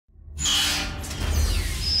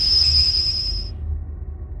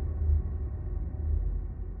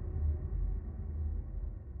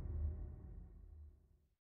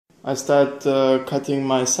I started cutting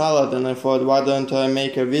my salad, and I thought, why don't I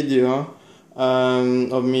make a video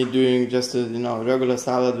of me doing just a regular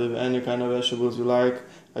salad with any kind of vegetables you like.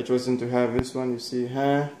 I chosen to have this one you see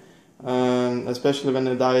here. Especially when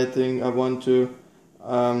I'm dieting, I want to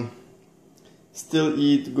still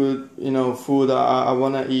eat good food I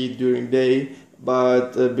want to eat during day,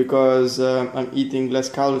 but because I'm eating less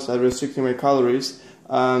calories, I'm restricting my calories,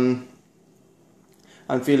 I'm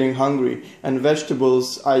feeling hungry. And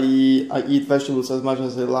vegetables, I eat vegetables as much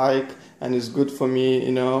as I like, and it's good for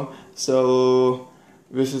me, so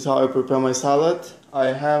this is how I prepare my salad. I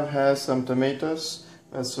have here some tomatoes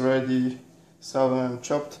that's already salted and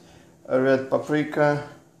chopped, a red paprika,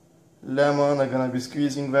 lemon, I'm gonna be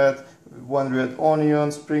squeezing that, one red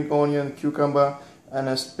onion, spring onion, cucumber, and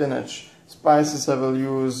a spinach. Spices, I will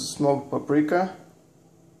use smoked paprika,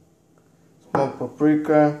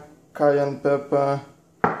 cayenne pepper,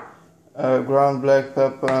 ground black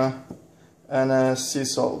pepper, and sea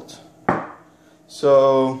salt.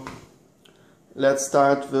 So let's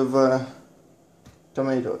start with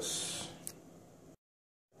tomatoes.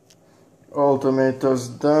 All tomatoes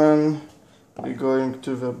done. We're going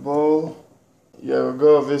to the bowl. Here we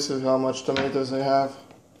go. This is how much tomatoes I have.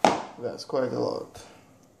 That's quite a lot.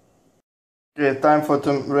 Okay, time for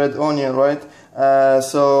red onion, right?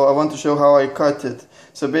 So I want to show how I cut it.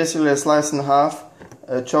 So basically I slice in half,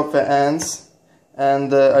 chop the ends,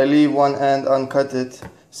 and I leave one end uncutted.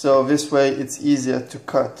 So this way it's easier to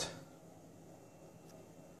cut.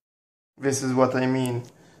 This is what I mean.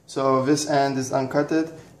 So this end is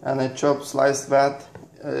uncutted, and I slice that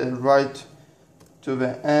right to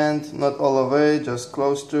the end, not all the way, just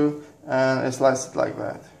close to, and I slice it like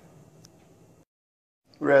that.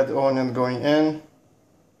 Red onion going in.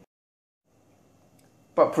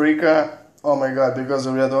 Paprika, oh my god, because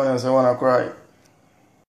of red onions I wanna cry.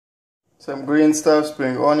 Some green stuff,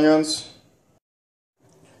 spring onions.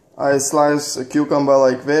 I slice a cucumber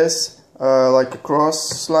like this, like a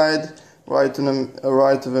cross slide, right to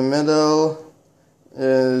the middle,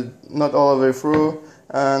 not all the way through,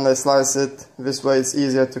 and I slice it this way. It's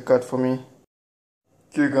easier to cut for me.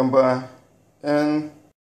 Cucumber in,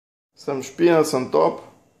 some spinach on top,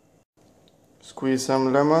 squeeze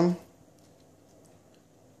some lemon.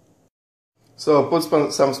 So put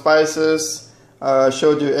some spices,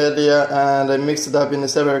 showed you earlier, and I mixed it up in a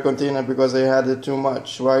separate container because I had it too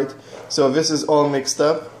much, right? So this is all mixed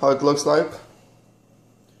up, how it looks like.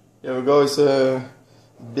 Here we go, it's a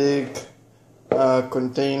big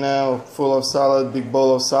container full of salad, big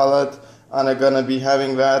bowl of salad, and I'm gonna be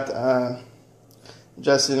having that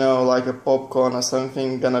just like a popcorn or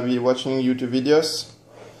something, gonna be watching YouTube videos.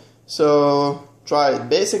 So try it.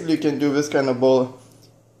 Basically you can do this kind of bowl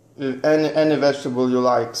with any vegetable you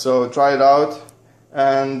like, so try it out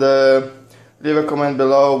and leave a comment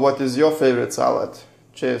below what is your favorite salad.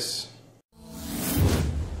 Cheers.